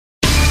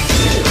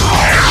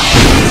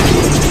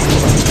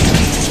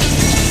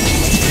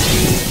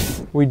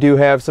We do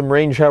have some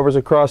rain showers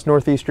across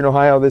northeastern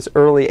Ohio this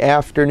early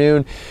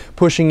afternoon,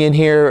 pushing in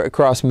here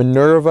across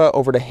Minerva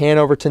over to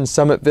Hanoverton,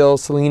 Summitville,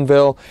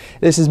 Salineville.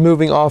 This is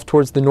moving off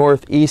towards the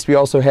northeast. We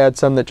also had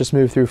some that just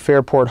moved through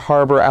Fairport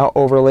Harbor out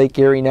over Lake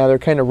Erie. Now they're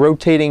kind of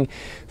rotating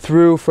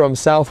through from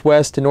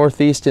southwest to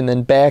northeast and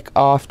then back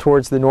off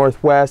towards the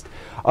northwest.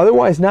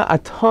 Otherwise, not a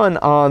ton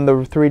on the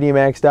 3D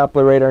Max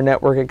Doppler radar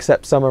network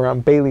except some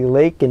around Bailey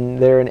Lake and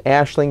there in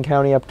Ashland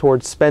County up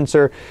towards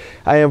Spencer.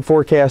 I am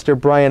forecaster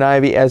Brian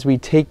Ivey as we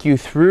take you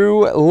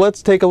through.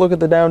 Let's take a look at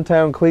the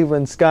downtown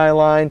Cleveland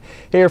skyline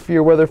here for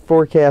your weather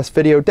forecast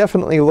video.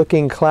 Definitely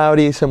looking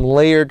cloudy, some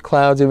layered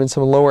clouds, even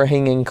some lower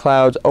hanging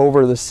clouds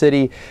over the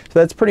city. So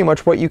that's pretty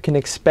much what you can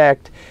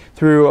expect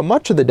through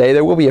much of the day.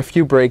 There will be a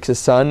few breaks of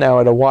sun. Now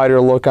at a wider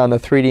look on the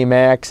 3D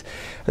Max,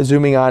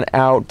 zooming on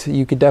out,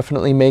 you could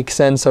definitely make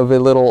sense of a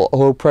little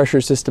low pressure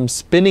system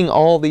spinning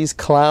all these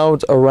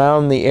clouds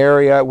around the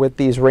area with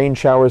these rain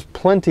showers.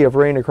 Plenty of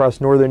rain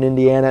across northern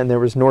Indiana, and there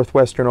was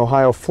northwestern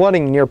Ohio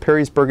flooding near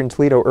Perrysburg and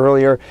Toledo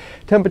earlier.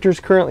 Temperatures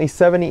currently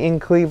 70 in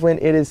Cleveland.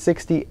 It is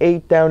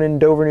 68 down in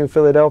Dover, New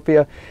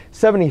Philadelphia,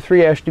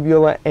 73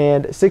 Ashtabula,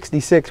 and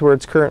 66 where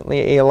it's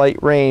currently a light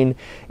rain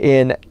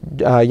in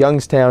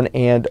Youngstown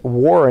and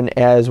Warren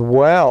as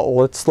well.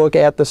 Let's look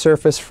at the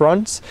surface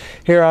fronts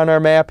here on our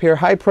map here.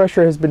 High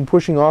pressure has been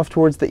pushing off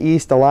towards the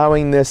east,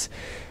 allowing this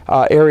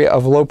area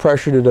of low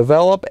pressure to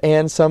develop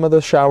and some of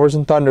the showers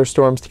and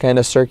thunderstorms to kind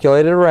of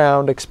circulate it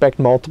around. Expect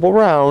multiple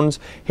rounds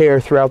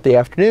here throughout the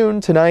afternoon,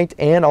 tonight,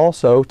 and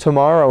also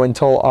tomorrow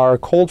until our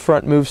cold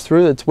front moves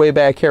through. That's way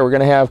back here. We're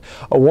going to have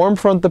a warm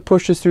front that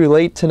pushes through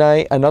late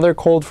tonight, another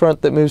cold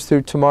front that moves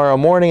through tomorrow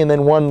morning, and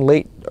then one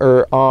late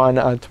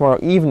on tomorrow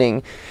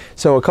evening.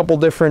 So a couple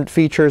different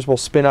features will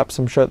spin up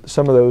some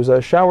of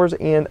those showers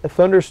and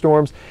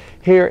thunderstorms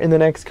here in the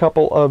next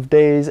couple of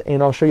days,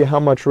 and I'll show you how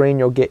much rain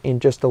you'll get in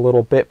just a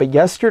little bit. But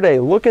yesterday,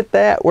 look at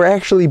that, we're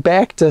actually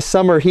back to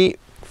summer heat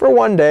for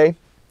one day.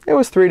 It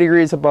was 3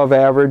 degrees above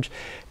average.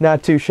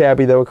 Not too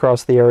shabby though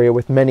across the area,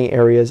 with many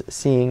areas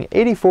seeing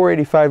 84,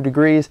 85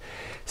 degrees.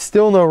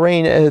 Still no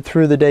rain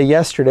through the day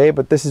yesterday,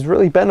 but this is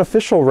really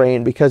beneficial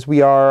rain because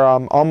we are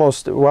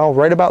almost, well,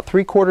 right about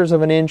 3/4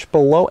 of an inch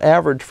below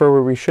average for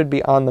where we should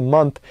be on the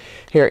month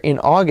here in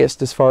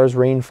August as far as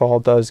rainfall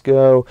does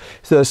go.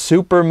 So the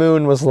super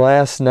moon was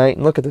last night,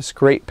 and look at this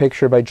great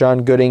picture by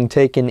John Gooding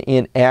taken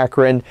in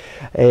Akron.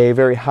 A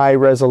very high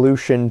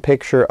resolution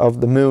picture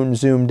of the moon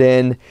zoomed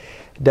in.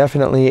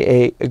 Definitely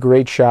a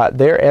great shot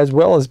there, as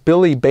well as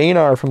Billy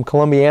Banar from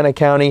Columbiana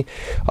County.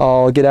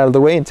 I'll get out of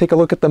the way and take a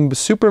look at the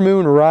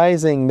supermoon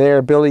rising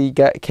there. Billy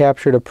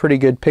captured a pretty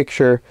good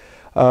picture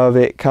of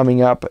it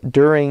coming up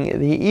during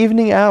the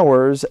evening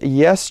hours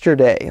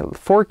yesterday.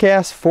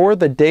 Forecast for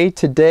the day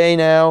today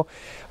now.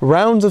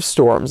 Rounds of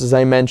storms, as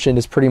I mentioned,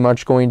 is pretty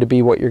much going to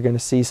be what you're going to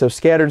see. So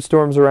scattered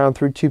storms around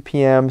through 2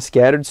 p.m.,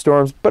 scattered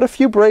storms, but a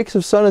few breaks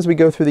of sun as we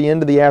go through the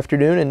end of the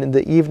afternoon, and in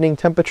the evening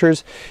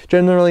temperatures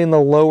generally in the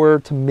lower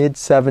to mid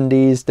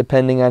 70s,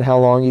 depending on how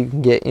long you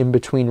can get in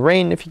between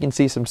rain. If you can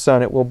see some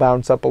sun, it will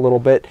bounce up a little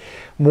bit.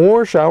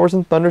 More showers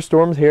and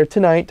thunderstorms here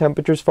tonight,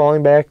 temperatures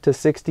falling back to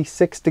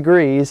 66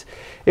 degrees.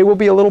 It will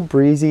be a little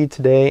breezy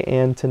today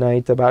and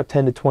tonight, about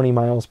 10 to 20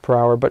 miles per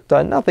hour, but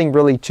nothing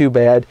really too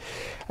bad.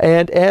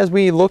 And as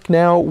we look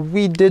now,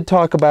 we did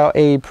talk about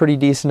a pretty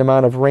decent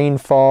amount of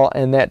rainfall,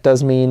 and that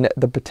does mean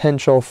the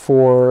potential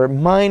for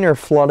minor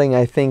flooding,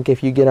 I think,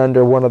 if you get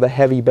under one of the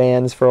heavy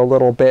bands for a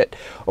little bit.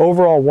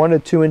 Overall, 1 to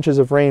 2 inches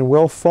of rain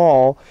will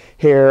fall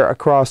here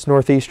across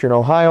northeastern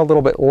Ohio, a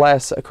little bit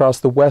less across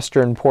the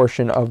western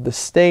portion of the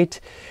state.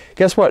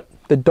 Guess what?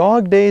 The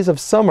dog days of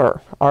summer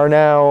are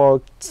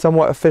now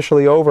somewhat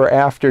officially over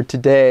after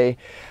today.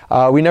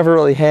 We never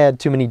really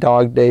had too many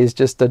dog days,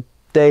 just a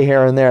day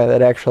here and there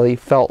that actually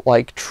felt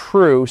like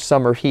true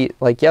summer heat,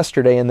 like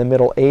yesterday in the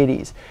middle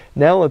 80s.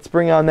 Now let's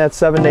bring on that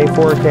 7-day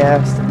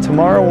forecast.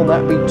 Tomorrow will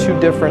not be too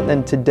different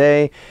than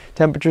today.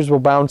 Temperatures will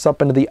bounce up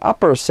into the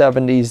upper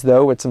 70s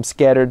though, with some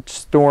scattered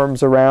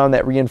storms around.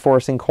 That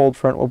reinforcing cold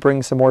front will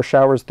bring some more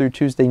showers through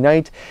Tuesday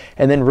night,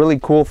 and then really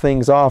cool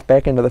things off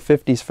back into the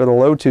 50s for the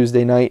low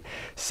Tuesday night.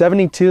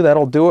 72,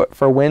 that'll do it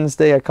for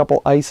Wednesday. A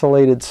couple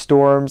isolated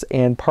storms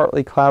and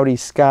partly cloudy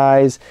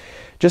skies.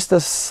 Just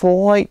a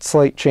slight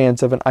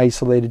chance of an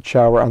isolated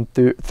shower on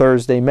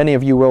Thursday. Many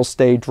of you will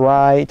stay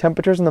dry.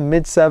 Temperatures in the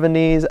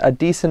mid-70s, a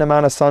decent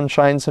amount of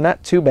sunshine, so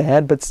not too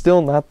bad, but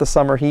still not the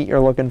summer heat you're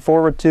looking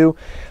forward to.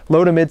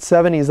 Low to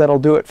mid-70s, that'll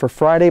do it for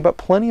Friday, but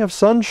plenty of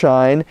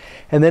sunshine.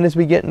 And then as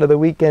we get into the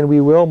weekend, we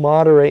will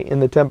moderate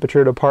in the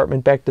temperature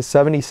department back to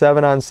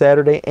 77 on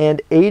Saturday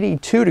and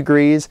 82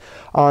 degrees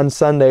on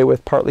Sunday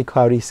with partly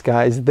cloudy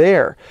skies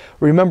there.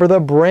 Remember,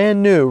 the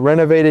brand new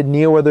renovated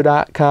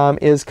neoweather.com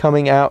is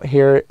coming out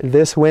here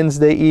this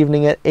Wednesday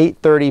evening at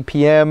 8:30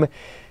 p.m.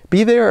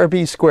 Be there or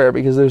be square,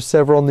 because there's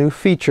several new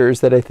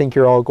features that I think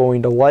you're all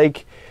going to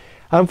like.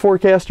 I'm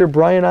forecaster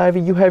Brian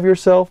Ivey. You have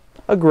yourself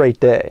a great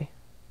day.